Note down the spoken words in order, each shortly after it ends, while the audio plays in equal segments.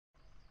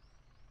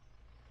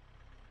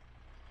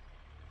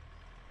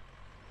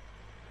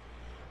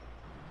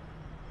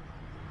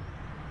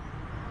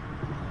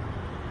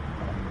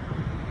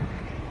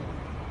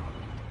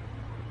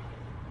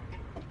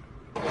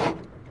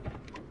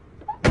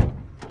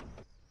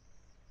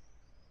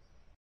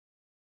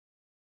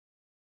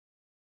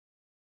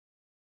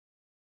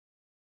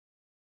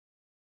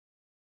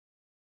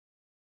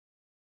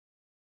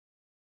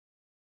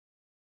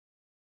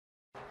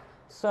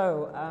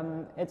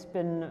It's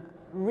been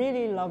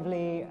really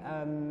lovely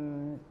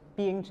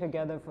being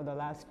together for the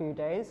last few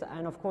days,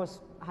 and of course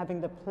having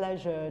the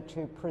pleasure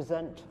to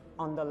present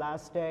on the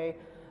last day.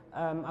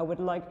 I would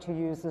like to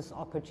use this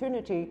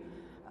opportunity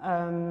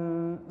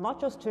not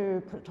just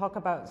to talk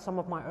about some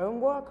of my own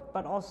work,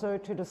 but also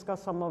to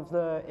discuss some of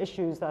the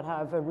issues that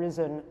have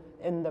arisen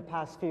in the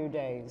past few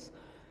days.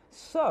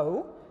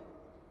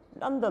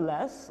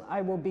 Nonetheless,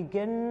 I will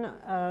begin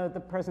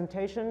the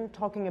presentation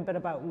talking a bit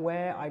about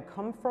where I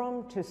come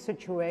from to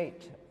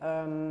situate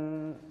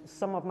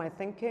some of my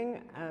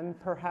thinking and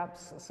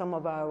perhaps some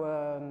of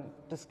our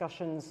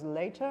discussions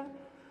later.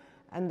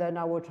 And then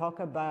I will talk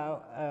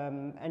about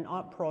an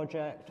art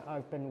project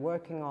I've been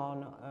working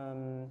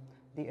on,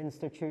 the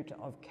Institute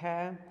of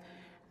Care.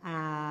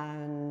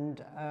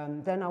 And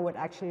then I would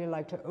actually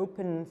like to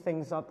open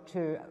things up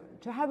to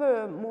have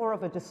more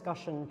of a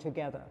discussion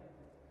together.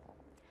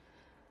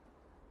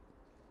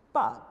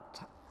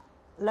 But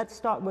let's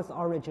start with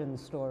origin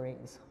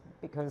stories,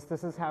 because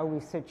this is how we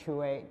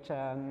situate,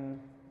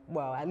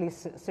 well, at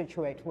least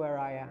situate where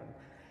I am.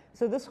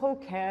 So this whole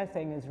care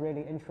thing is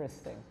really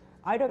interesting.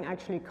 I don't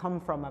actually come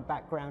from a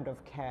background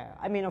of care.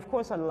 I mean, of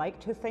course, I like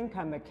to think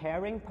I'm a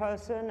caring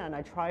person and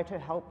I try to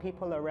help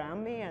people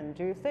around me and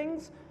do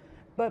things,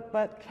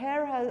 but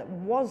care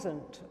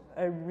wasn't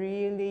a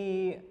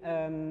really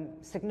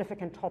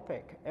significant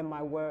topic in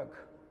my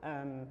work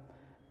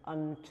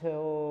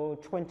until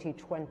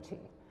 2020.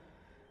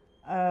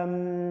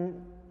 And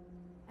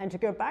to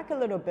go back a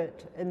little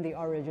bit in the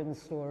origin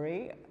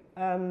story,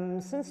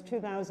 since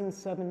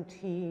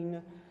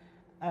 2017,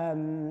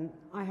 I've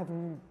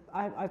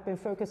been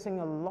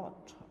focusing a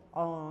lot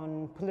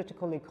on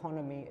political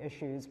economy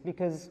issues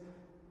because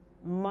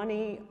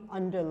money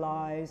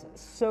underlies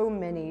so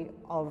many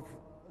of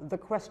the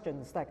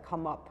questions that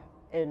come up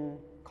in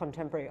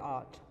contemporary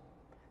art.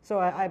 So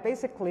I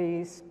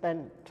basically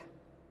spent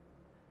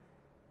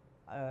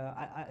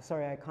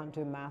sorry, I can't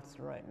do maths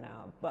right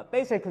now, but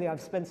basically I've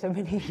spent so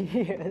many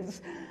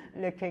years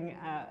looking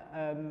at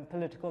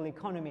political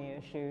economy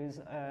issues,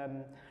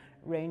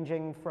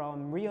 ranging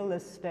from real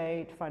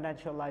estate,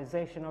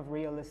 financialization of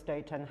real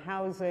estate and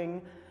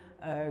housing,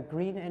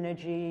 green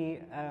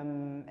energy,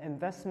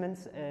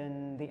 investments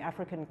in the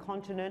African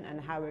continent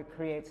and how it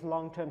creates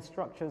long-term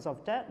structures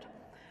of debt.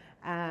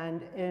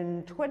 And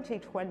in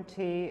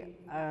 2020,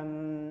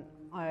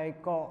 I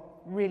got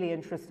really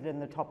interested in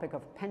the topic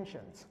of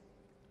pensions.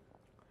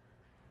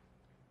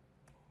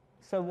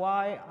 So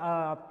why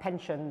are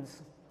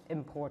pensions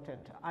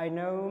important? I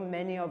know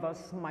many of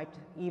us might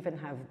even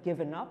have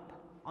given up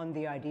on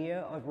the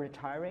idea of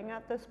retiring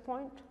at this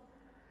point,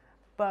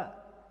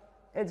 but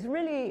it's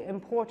really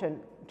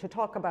important to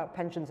talk about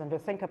pensions and to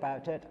think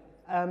about it.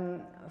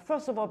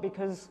 First of all,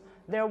 because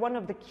they're one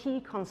of the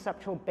key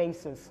conceptual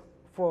bases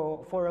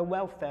for a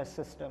welfare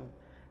system,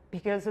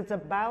 because it's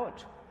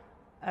about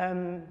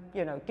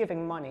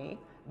giving money,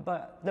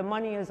 but the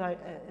money is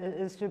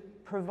to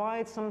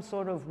provide some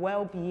sort of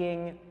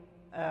well-being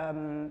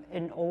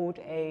in old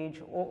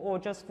age, or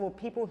just for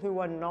people who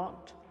are no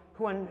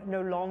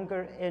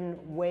longer in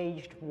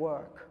waged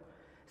work.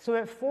 So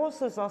it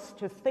forces us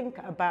to think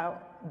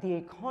about the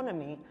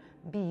economy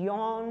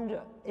beyond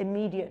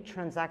immediate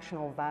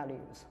transactional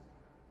values.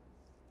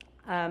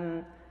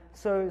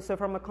 So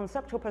from a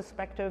conceptual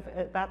perspective,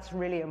 that's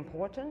really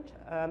important,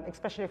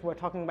 especially if we're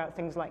talking about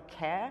things like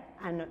care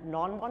and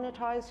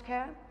non-monetized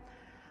care.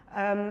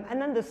 And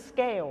then the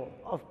scale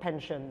of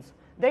pensions,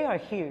 they are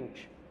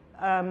huge.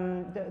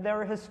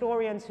 There are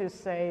historians who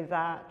say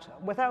that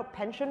without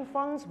pension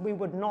funds, we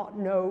would not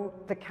know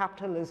the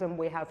capitalism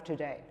we have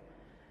today.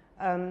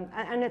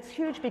 And it's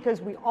huge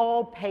because we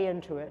all pay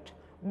into it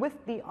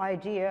with the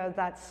idea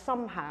that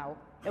somehow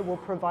it will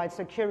provide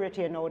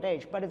security in old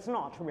age, but it's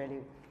not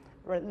really.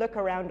 Look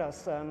around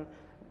us,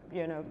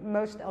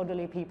 most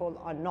elderly people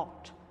are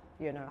not,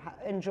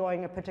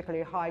 enjoying a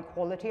particularly high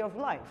quality of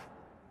life.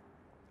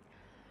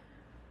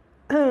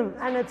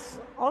 And it's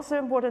also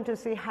important to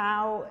see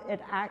how it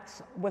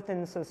acts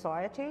within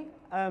society.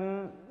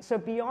 So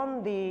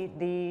beyond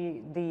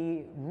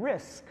the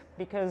risk,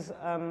 because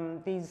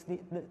our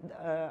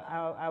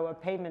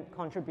payment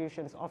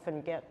contributions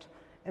often get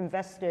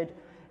invested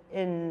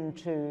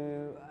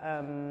into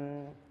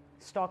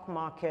stock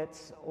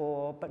markets,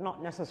 but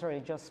not necessarily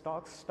just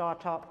stocks,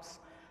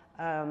 startups,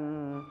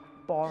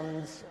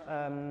 bonds,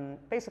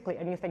 basically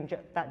anything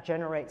that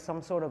generates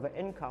some sort of an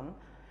income.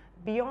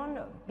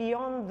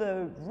 Beyond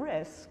the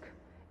risk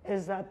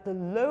is that the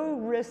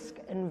low-risk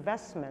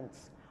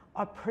investments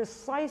are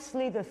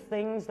precisely the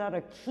things that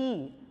are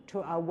key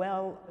to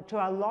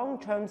our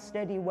long-term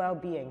steady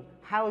well-being,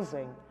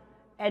 housing,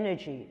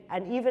 energy,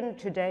 and even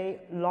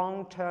today,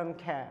 long-term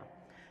care.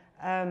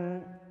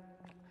 And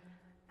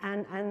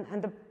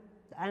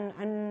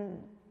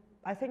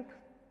I think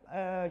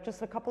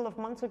just a couple of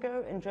months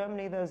ago in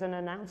Germany, there's an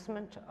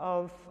announcement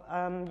of,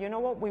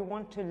 we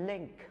want to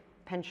link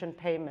pension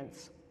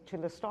payments to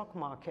the stock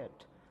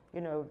market.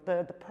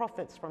 The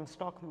profits from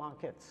stock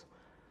markets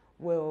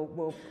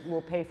will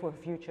pay for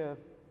future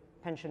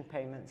pension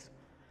payments.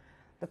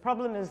 The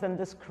problem is then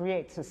this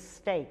creates a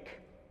stake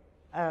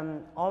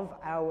of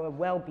our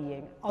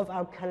well-being, of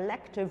our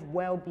collective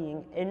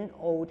well-being in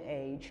old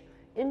age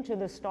into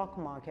the stock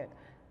market.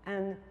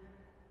 And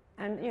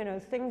you know,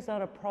 things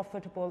that are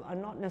profitable are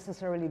not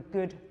necessarily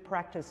good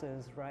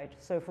practices, right?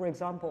 So for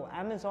example,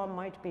 Amazon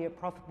might be a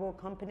profitable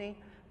company,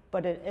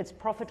 but it's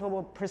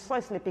profitable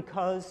precisely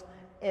because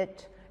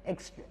it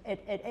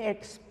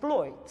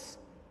exploits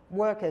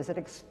workers, it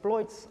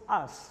exploits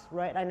us,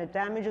 right? And it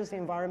damages the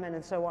environment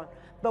and so on.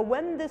 But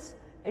when this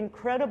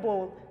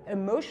incredible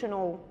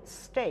emotional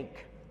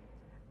stake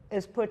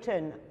is put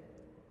in,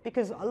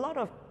 because a lot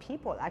of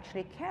people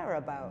actually care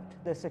about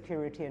the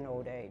security in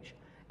old age,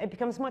 it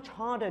becomes much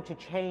harder to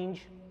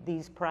change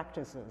these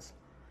practices.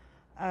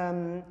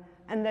 And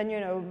then, you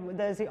know,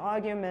 there's the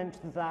argument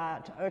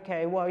that,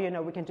 okay, well, you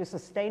know, we can do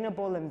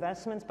sustainable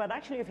investments, but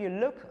actually if you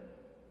look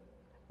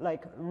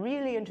like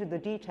really into the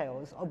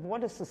details of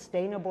what a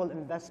sustainable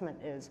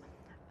investment is,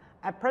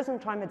 at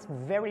present time it's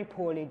very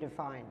poorly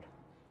defined.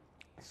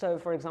 So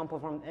for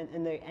example,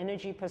 in the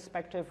energy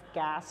perspective,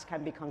 gas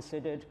can be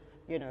considered,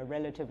 you know,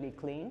 relatively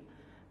clean.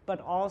 But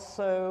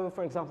also,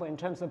 for example, in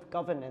terms of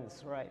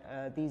governance, right,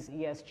 these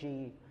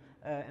ESG,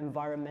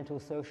 environmental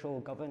social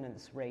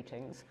governance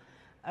ratings,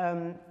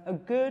 a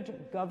good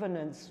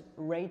governance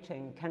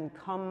rating can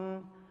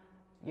come,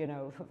 you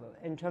know,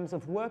 in terms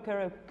of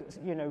worker,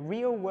 you know,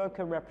 real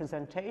worker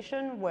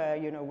representation, where,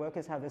 you know,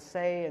 workers have a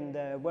say in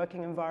the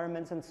working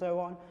environments and so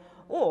on,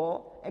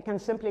 or it can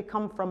simply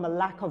come from a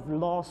lack of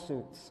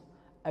lawsuits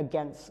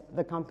against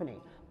the company.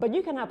 But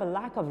you can have a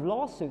lack of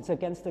lawsuits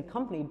against the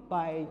company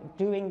by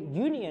doing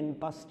union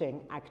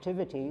busting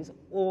activities,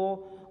 or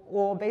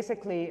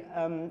basically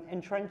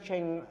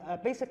entrenching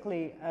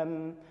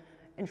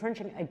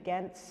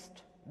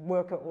against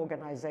worker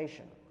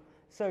organization.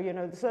 So you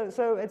know,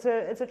 so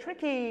it's a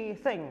tricky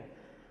thing.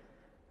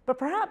 But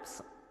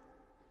perhaps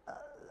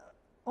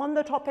on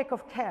the topic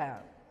of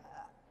care,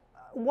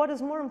 what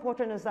is more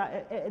important is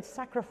that it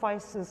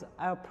sacrifices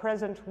our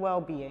present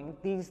well-being.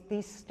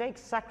 These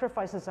stakes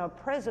sacrifices our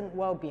present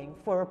well-being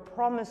for a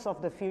promise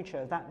of the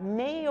future that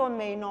may or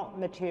may not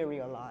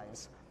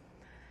materialize.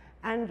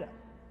 And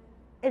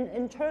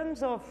in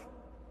terms of,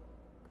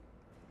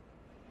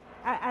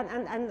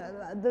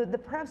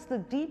 perhaps the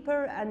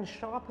deeper and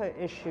sharper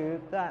issue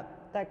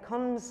that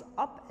comes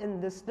up in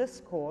this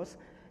discourse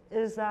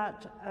is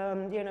that,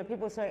 you know,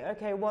 people say,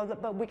 okay, well,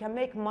 but we can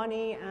make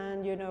money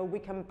and, you know, we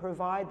can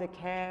provide the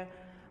care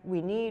we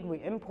need,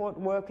 we import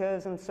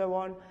workers and so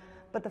on.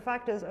 But the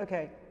fact is,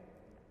 okay,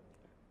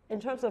 in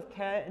terms of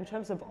care, in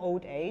terms of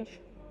old age,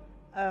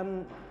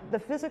 the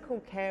physical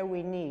care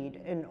we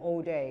need in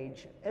old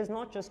age is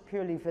not just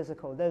purely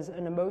physical, there's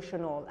an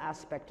emotional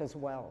aspect as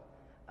well,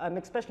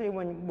 especially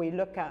when we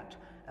look at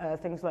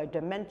things like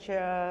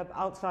dementia,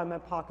 Alzheimer,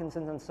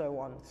 Parkinson's, and so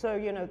on. So,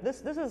 you know,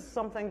 this is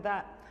something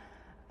that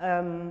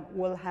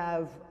we'll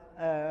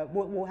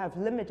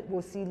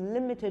see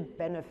limited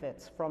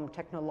benefits from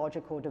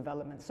technological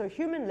development. So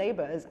human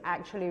labor is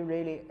actually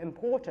really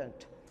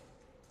important.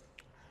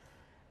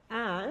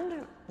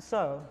 And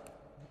so,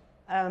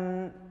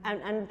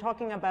 and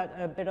talking about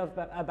a bit of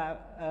about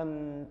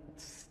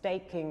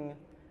staking,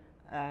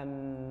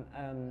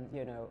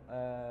 you know,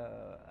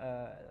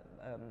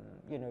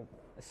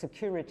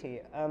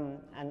 security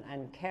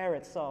and care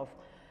itself.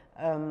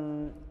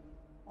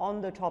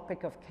 On the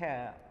topic of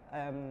care.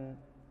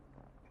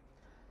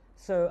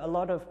 So a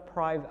lot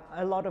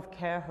of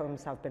care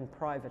homes have been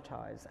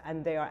privatized,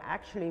 and they are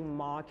actually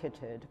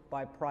marketed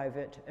by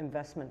private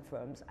investment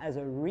firms as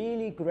a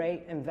really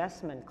great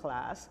investment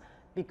class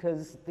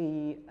because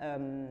the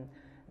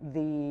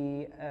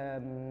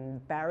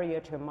barrier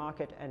to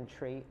market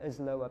entry is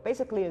lower.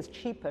 Basically, it's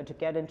cheaper to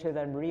get into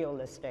than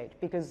real estate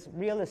because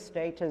real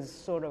estate is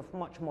sort of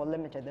much more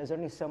limited. There's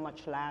only so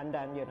much land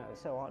and, you know,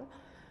 so on.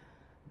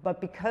 But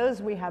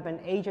because we have an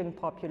aging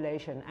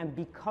population and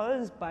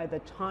because by the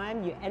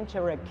time you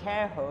enter a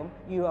care home,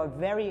 you are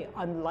very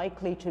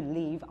unlikely to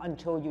leave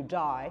until you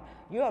die,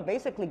 you are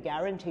basically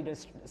guaranteed a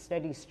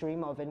steady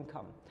stream of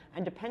income.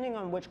 And depending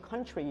on which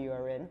country you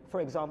are in,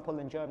 for example,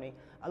 in Germany,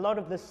 a lot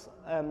of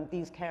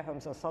these care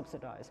homes are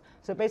subsidized.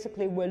 So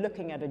basically, we're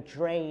looking at a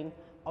drain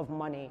of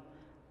money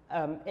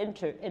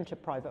into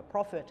private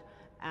profit.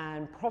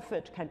 And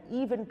profit can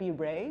even be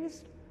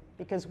raised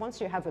because once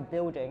you have a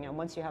building and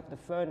once you have the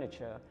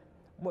furniture,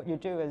 what you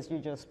do is you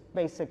just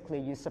basically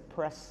you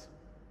suppress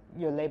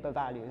your labor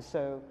values.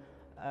 So,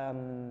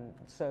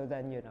 so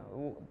then, you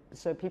know,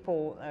 so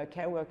people,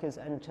 care workers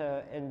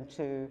enter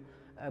into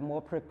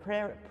more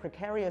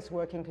precarious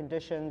working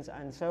conditions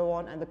and so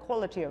on, and the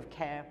quality of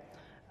care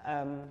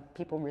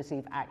people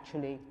receive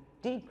actually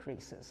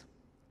decreases.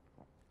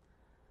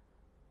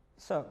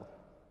 So,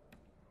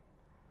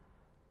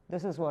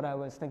 this is what I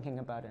was thinking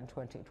about in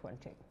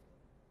 2020.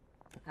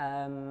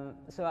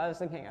 So I was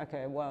thinking,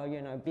 okay, well,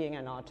 you know, being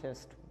an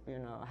artist, you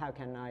know, how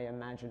can I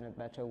imagine a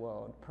better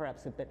world?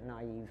 Perhaps a bit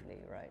naively,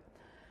 right?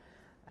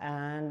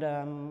 And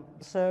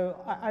so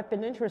I've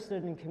been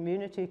interested in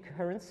community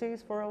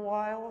currencies for a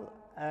while.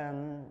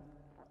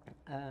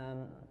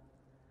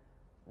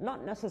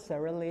 Not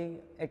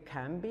necessarily it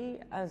can be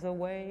as a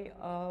way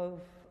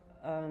of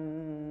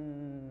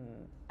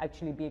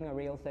actually being a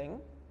real thing.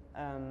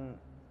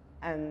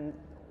 And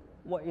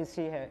what you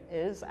see here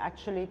is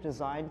actually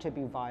designed to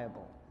be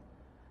viable.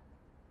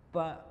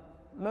 But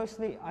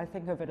mostly I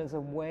think of it as a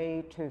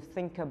way to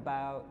think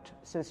about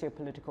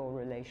socio-political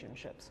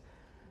relationships.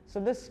 So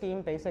this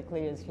scheme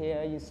basically is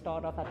here. You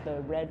start off at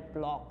the red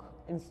block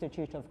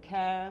Institute of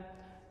Care.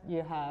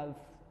 You have,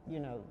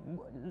 you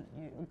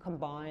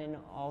combine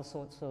all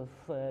sorts of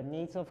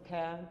needs of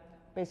care.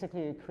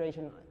 Basically, you create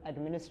an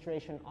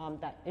administration arm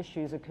that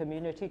issues a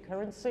community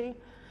currency.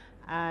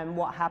 And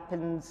what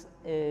happens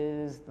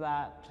is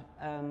that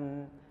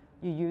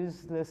you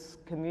use this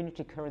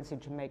community currency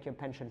to make your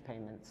pension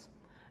payments.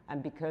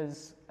 And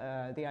because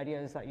the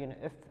idea is that,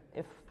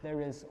 if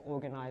there is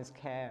organized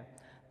care,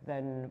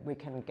 then we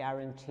can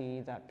guarantee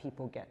that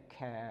people get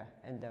care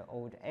in their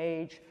old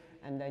age.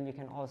 And then you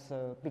can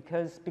also,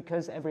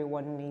 because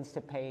everyone needs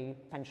to pay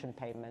pension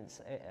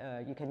payments,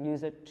 you can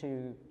use it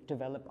to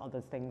develop other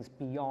things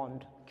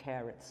beyond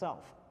care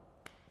itself.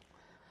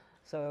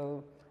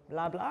 So,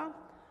 blah, blah.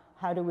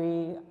 How do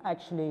we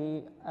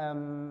actually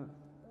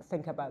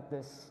think about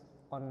this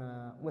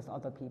with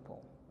other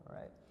people,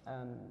 right?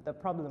 The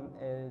problem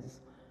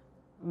is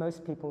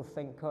most people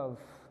think of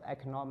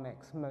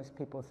economics, most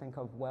people think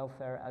of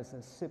welfare as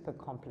a super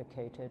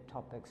complicated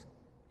topic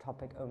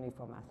only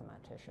for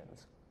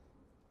mathematicians.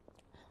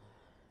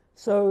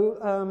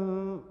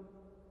 So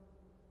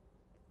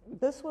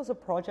this was a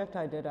project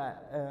I did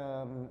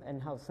in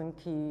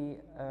Helsinki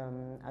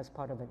as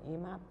part of an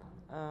EMAP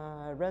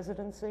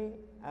residency,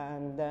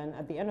 and then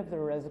at the end of the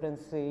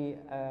residency,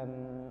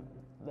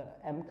 the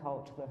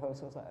MCult, the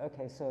host, was like,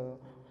 okay, so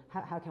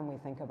how can we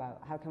think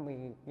about, how can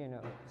we,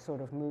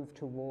 sort of move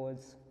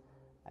towards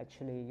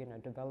actually,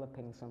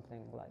 developing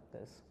something like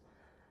this?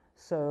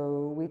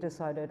 So we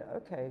decided,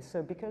 okay,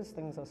 so because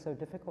things are so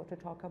difficult to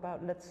talk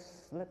about,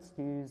 let's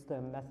use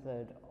the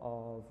method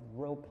of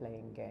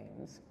role-playing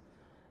games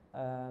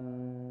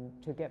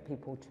to get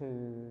people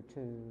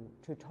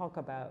to talk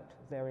about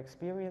their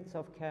experience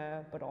of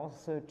care, but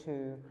also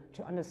to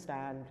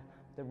understand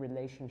the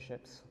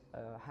relationships,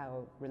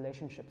 how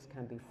relationships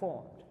can be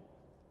formed.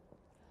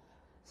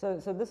 So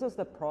this is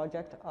the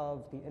project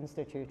of the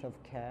Institute of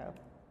Care.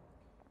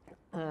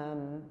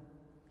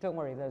 Don't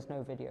worry, there's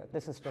no video.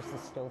 This is just a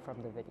still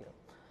from the video.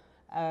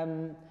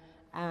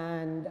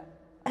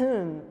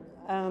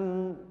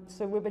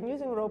 So we've been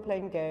using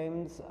role-playing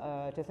games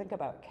to think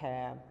about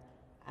care.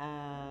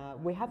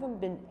 We haven't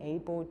been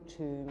able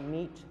to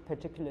meet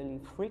particularly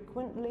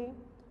frequently,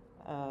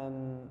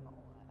 and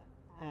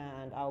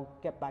I'll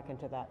get back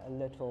into that a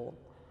little.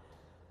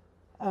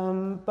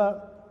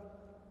 But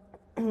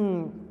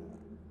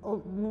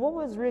what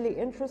was really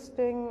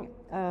interesting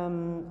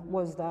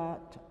was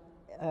that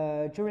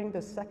during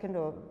the second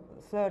or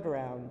third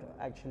round,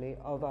 actually,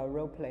 of our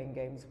role-playing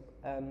games,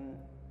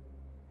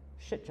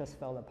 shit just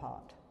fell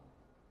apart.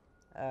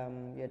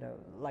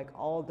 Like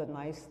all the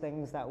nice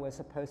things that were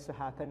supposed to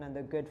happen and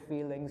the good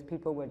feelings,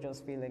 people were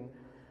just feeling.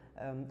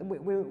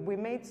 We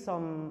made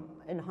some,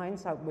 in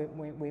hindsight,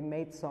 we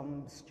made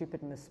some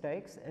stupid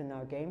mistakes in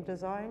our game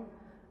design.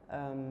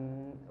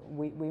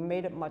 We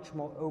made it much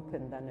more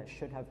open than it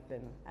should have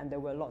been, and there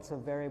were lots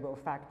of variable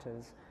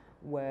factors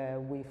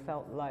where we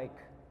felt like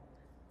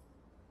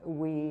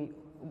we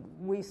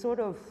sort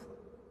of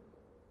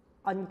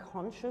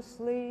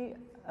unconsciously,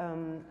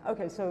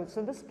 okay, so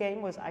this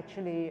game was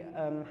actually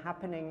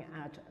happening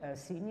at a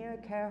senior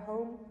care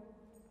home,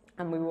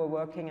 and we were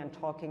working and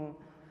talking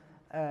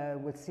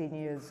with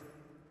seniors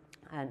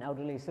and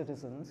elderly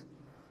citizens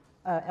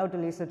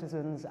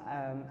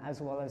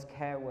as well as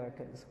care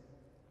workers.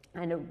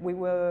 And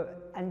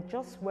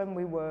just when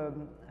we were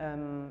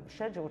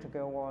scheduled to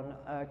go on,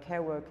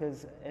 care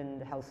workers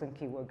in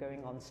Helsinki were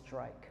going on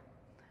strike.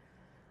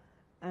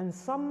 And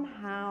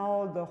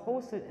somehow the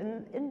whole,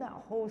 in that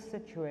whole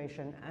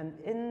situation and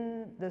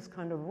in this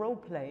kind of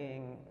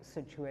role-playing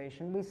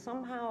situation, we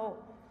somehow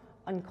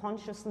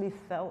unconsciously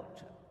fell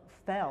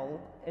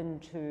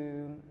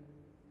into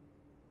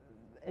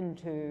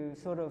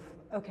sort of,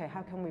 okay,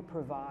 how can we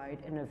provide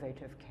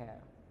innovative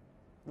care?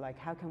 Like,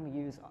 how can we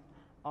use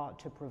art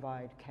to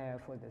provide care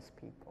for these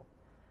people?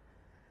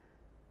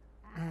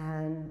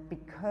 And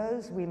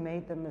because we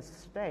made the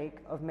mistake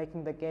of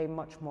making the game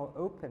much more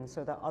open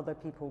so that other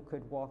people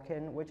could walk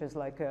in, which is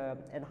like,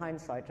 in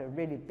hindsight, a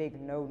really big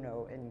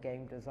no-no in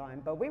game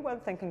design, but we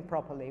weren't thinking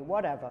properly,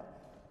 whatever.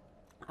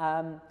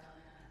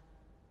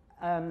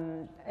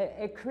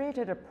 It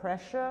created a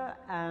pressure,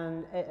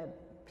 and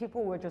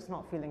people were just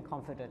not feeling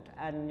confident,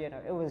 and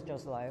it was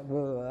just like,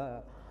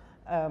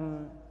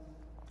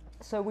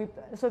 so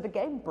the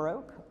game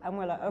broke, and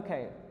we're like,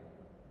 okay.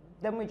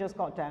 Then we just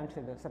got down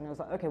to this, and it was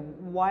like, okay,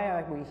 why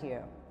are we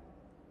here?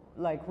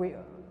 Like,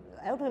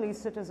 elderly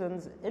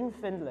citizens in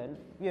Finland,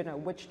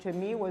 which to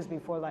me was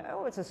before like,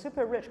 oh, it's a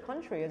super rich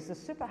country, it's a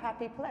super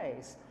happy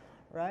place,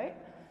 right?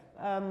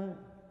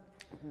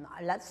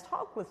 Let's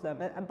talk with them.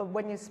 But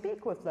when you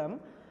speak with them,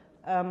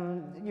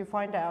 You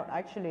find out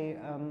actually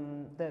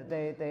that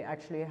they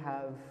actually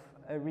have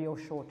a real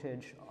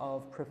shortage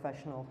of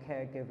professional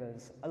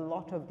caregivers. A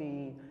lot of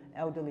the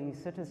elderly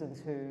citizens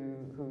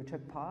who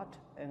took part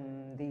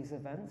in these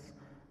events,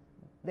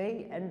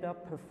 they end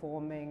up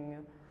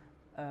performing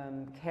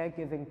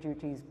caregiving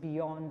duties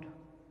beyond,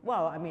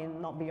 well, I mean,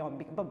 not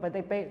beyond, but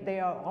they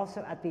are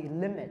also at the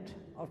limit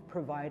of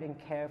providing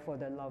care for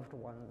their loved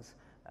ones.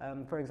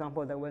 For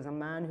example, there was a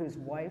man whose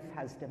wife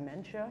has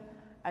dementia,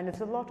 and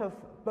it's a lot of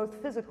both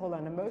physical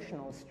and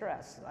emotional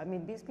stress. I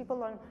mean, these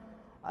people are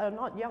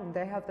not young,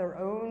 they have their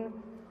own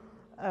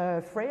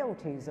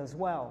frailties as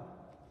well.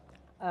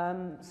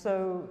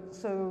 So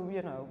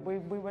you know,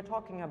 we were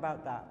talking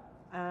about that.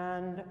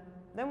 And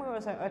then we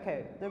were saying,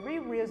 okay, the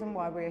real reason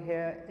why we're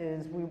here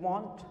is we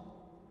want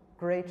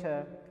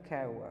greater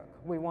care work.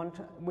 We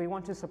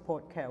want to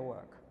support care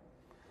work.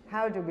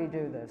 How do we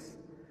do this?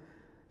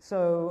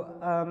 So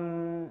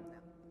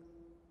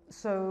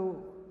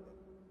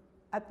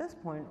at this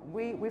point,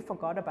 we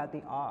forgot about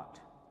the art.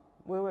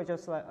 We were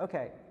just like,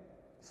 okay.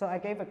 So I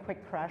gave a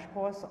quick crash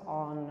course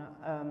on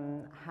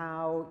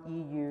how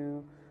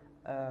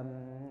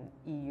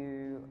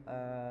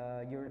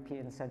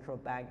European Central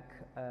Bank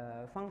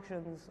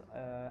functions,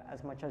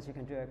 as much as you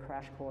can do a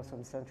crash course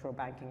on central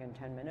banking in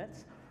 10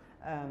 minutes.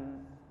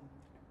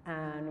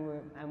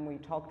 And we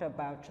talked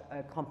about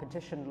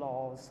competition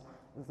laws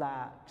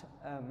that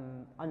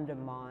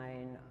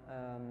undermine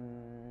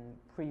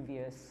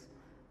previous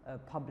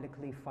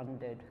publicly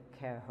funded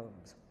care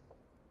homes,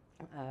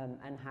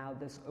 and how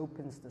this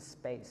opens the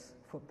space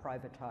for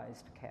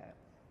privatized care.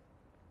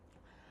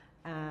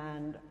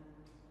 And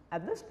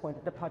at this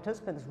point, the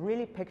participants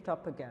really picked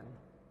up again.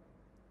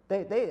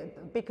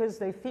 Because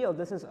they feel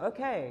this is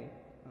okay.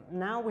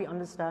 Now we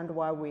understand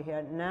why we're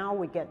here. Now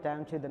we get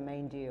down to the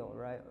main deal,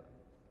 right?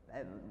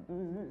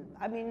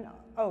 I mean,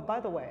 oh, by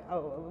the way,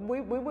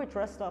 we were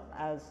dressed up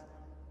as,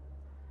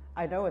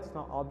 I know it's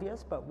not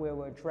obvious, but we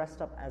were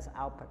dressed up as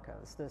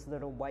alpacas, this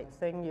little white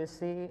thing you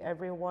see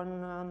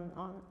everyone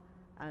on.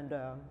 And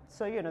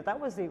so, you know, that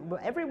was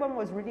everyone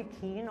was really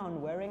keen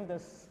on wearing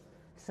this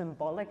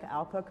symbolic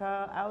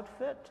alpaca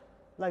outfit.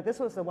 Like, this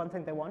was the one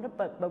thing they wanted,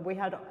 but we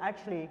had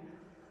actually,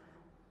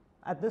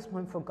 at this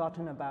point,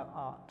 forgotten about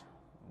art.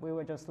 We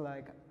were just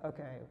like,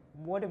 okay,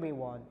 what do we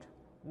want?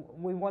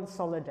 We want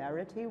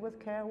solidarity with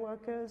care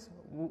workers.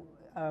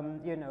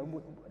 You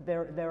know,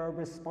 there are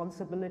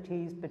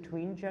responsibilities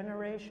between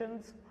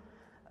generations.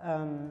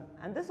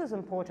 And this is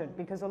important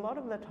because a lot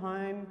of the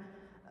time,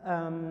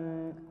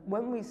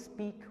 when we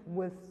speak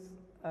with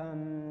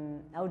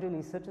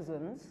elderly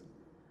citizens,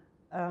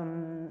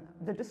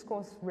 the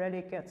discourse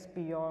really gets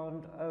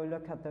beyond, oh,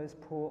 look at those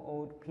poor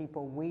old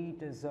people, we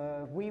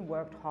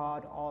worked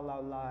hard all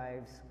our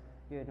lives,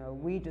 you know,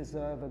 we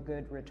deserve a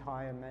good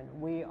retirement,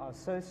 we are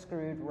so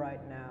screwed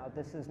right now,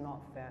 this is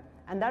not fair.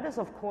 And that is,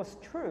 of course,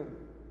 true.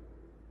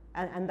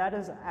 And that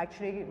is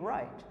actually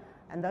right.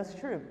 And that's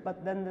true.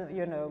 But then,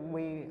 you know,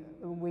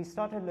 we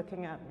started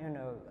looking at, you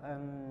know,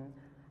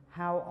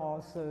 how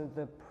also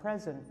the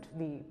present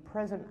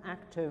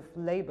active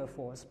labor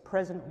force,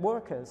 present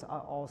workers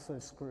are also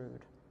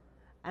screwed.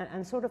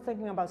 And sort of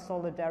thinking about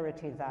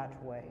solidarity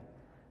that way.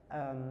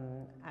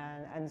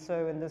 And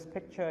so in this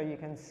picture, you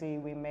can see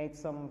we made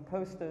some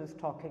posters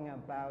talking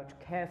about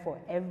care for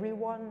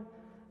everyone,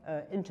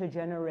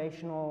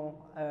 intergenerational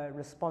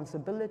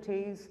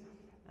responsibilities,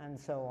 and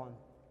so on.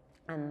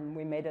 And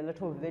we made a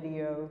little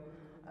video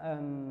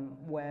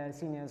where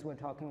seniors were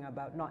talking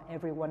about not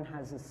everyone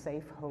has a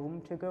safe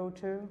home to go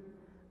to.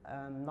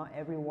 Not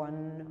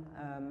everyone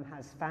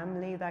has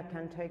family that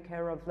can take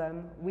care of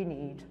them. We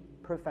need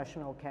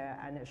professional care,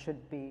 and it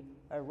should be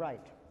a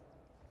right.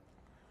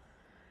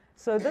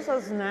 So this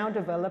has now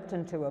developed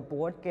into a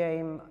board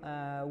game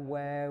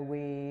where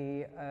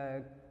we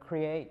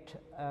create,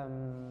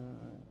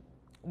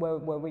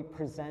 where we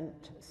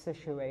present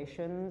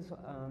situations,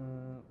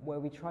 where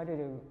we try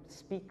to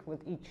speak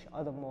with each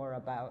other more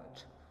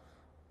about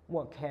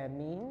what care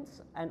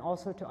means, and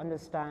also to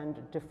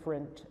understand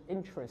different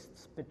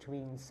interests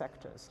between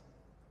sectors.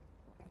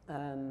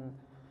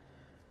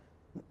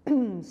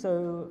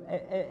 So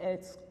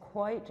it's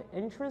quite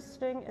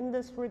interesting in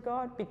this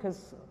regard,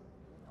 because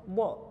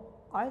what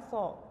I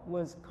thought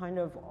was kind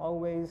of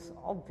always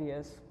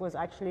obvious was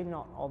actually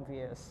not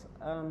obvious.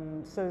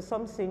 So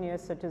some senior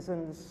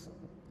citizens,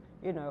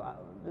 you know,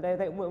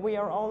 we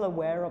are all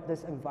aware of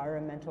this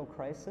environmental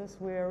crisis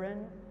we're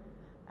in.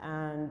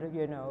 And,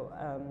 you know,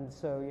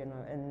 so, you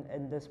know,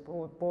 in this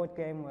board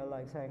game, we're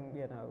like saying,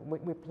 you know,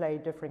 we play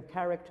different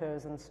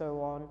characters and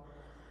so on.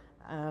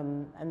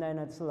 And then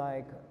it's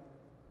like,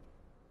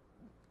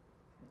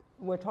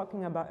 we're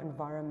talking about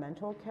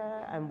environmental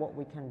care and what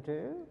we can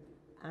do.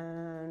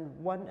 And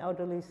one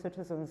elderly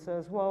citizen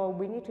says, well,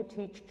 we need to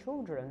teach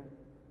children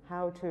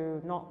how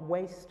to not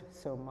waste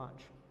so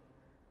much.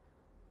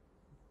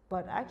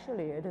 But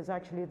actually, it is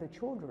actually the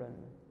children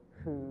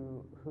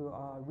who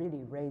are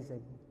really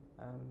raising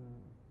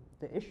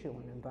the issue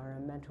on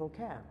environmental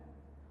care.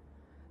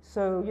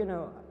 So, you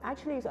know,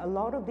 actually a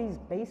lot of these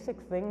basic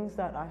things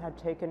that I had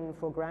taken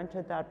for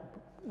granted, that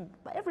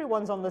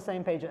everyone's on the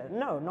same page.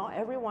 No, not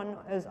everyone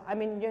is. I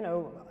mean, you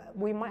know,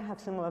 we might have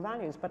similar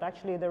values, but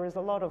actually there is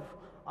a lot of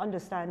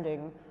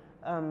understanding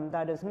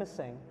that is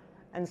missing.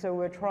 And so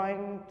we're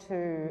trying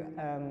to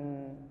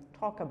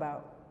talk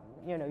about,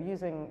 you know,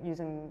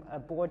 using a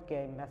board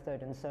game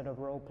method instead of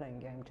role-playing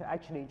game to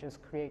actually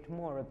just create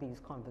more of these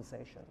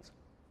conversations.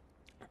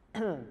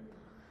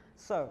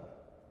 So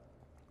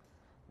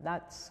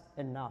that's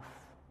enough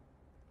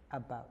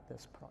about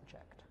this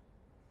project.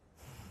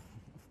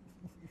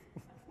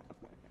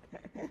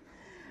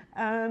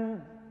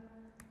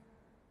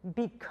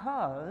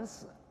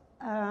 Because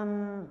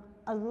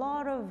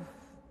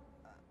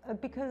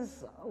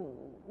because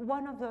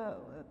one of the,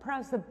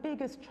 perhaps the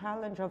biggest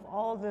challenge of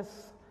all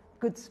this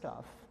good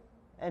stuff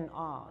in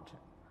art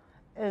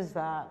is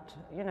that,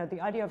 you know, the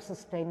idea of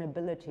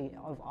sustainability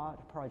of art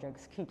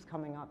projects keeps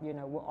coming up. You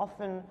know, we're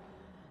often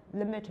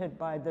limited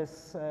by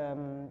this,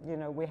 you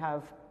know, we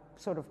have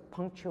sort of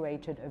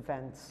punctuated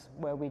events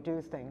where we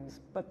do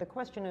things, but the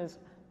question is,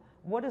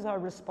 what is our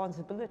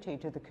responsibility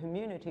to the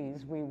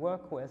communities we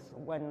work with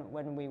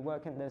when we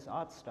work in this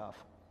art stuff?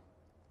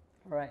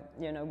 Right,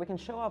 you know, we can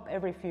show up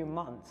every few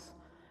months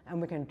and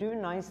we can do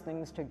nice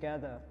things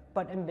together,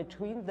 but in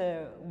between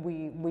there,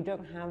 we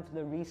don't have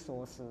the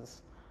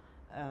resources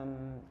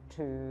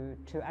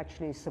to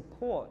actually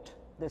support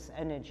this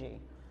energy,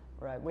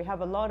 right? We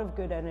have a lot of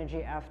good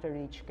energy after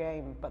each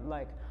game,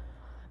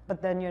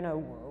 but then, you know,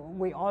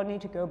 we all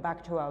need to go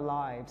back to our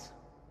lives,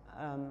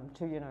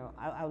 to, you know,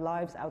 our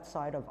lives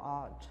outside of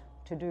art,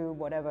 to do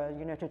whatever,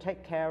 you know, to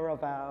take care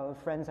of our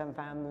friends and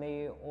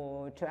family,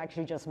 or to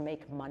actually just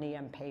make money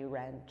and pay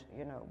rent.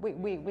 You know,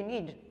 we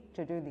need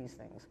to do these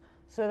things.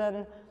 So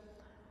then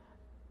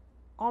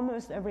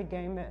almost every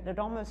game, it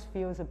almost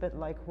feels a bit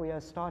like we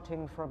are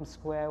starting from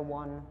square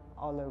one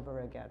all over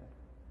again.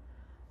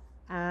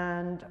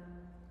 And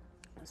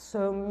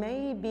so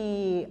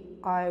maybe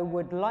I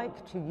would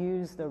like to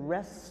use the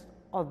rest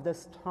of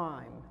this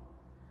time,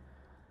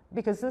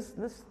 because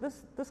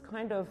this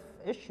kind of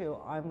issue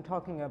I'm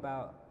talking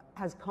about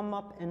has come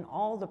up in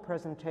all the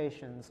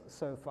presentations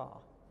so far.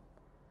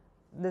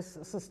 This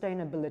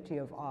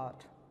sustainability of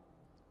art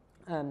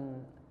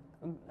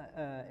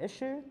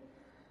issue,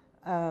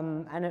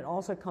 and it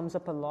also comes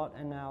up a lot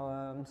in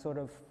our sort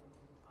of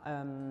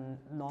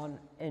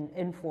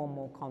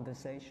informal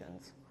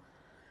conversations.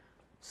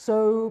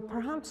 So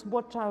perhaps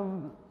what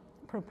I'm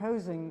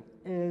proposing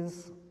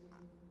is,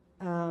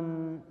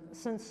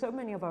 since so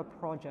many of our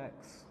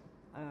projects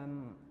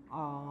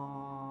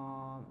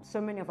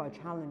so many of our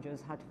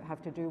challenges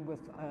have to do with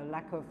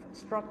lack of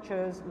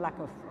structures,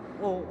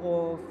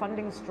 or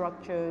funding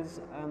structures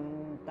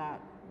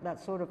that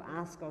sort of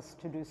ask us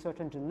to do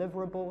certain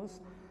deliverables.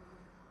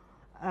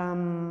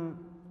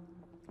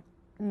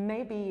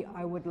 Maybe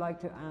I would like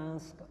to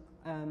ask,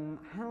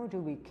 how do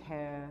we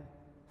care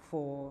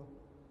for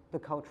the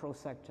cultural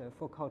sector,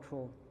 for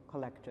cultural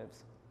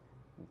collectives?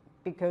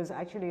 Because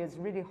actually it's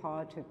really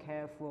hard to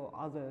care for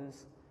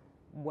others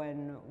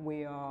when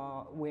we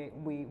are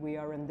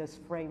in this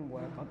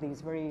framework of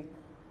these very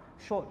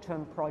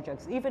short-term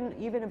projects. Even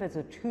if it's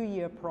a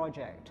 2-year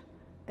project,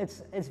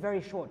 it's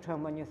very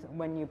short-term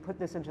when you put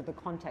this into the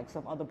context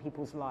of other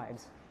people's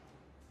lives.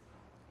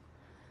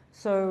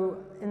 So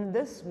in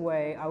this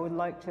way, I would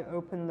like to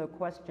open the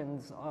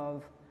questions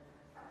of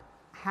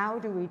how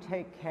do we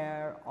take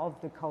care of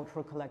the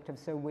cultural collective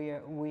so we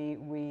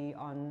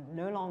are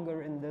no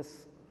longer in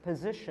this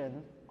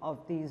position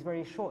of these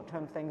very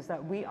short-term things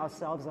that we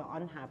ourselves are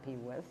unhappy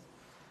with,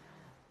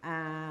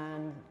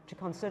 and to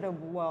consider,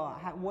 well,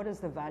 what is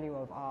the value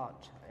of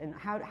art, and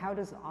how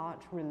does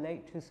art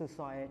relate to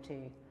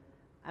society,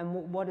 and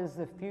what is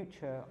the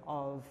future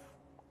of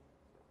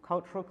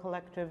cultural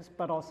collectives,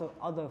 but also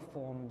other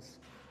forms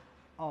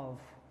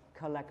of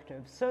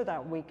collectives, so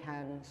that we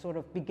can sort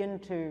of begin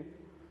to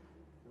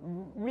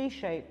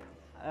reshape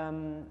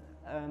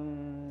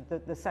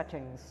the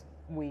settings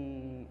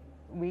we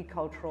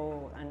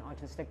cultural and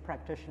artistic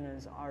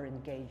practitioners are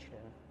engaged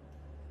in.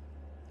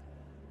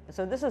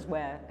 So this is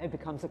where it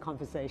becomes a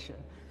conversation.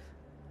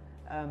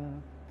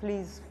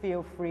 Please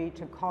feel free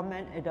to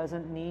comment. It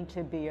doesn't need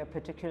to be a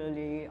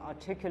particularly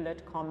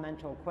articulate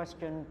comment or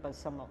question, but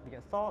some of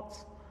your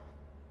thoughts.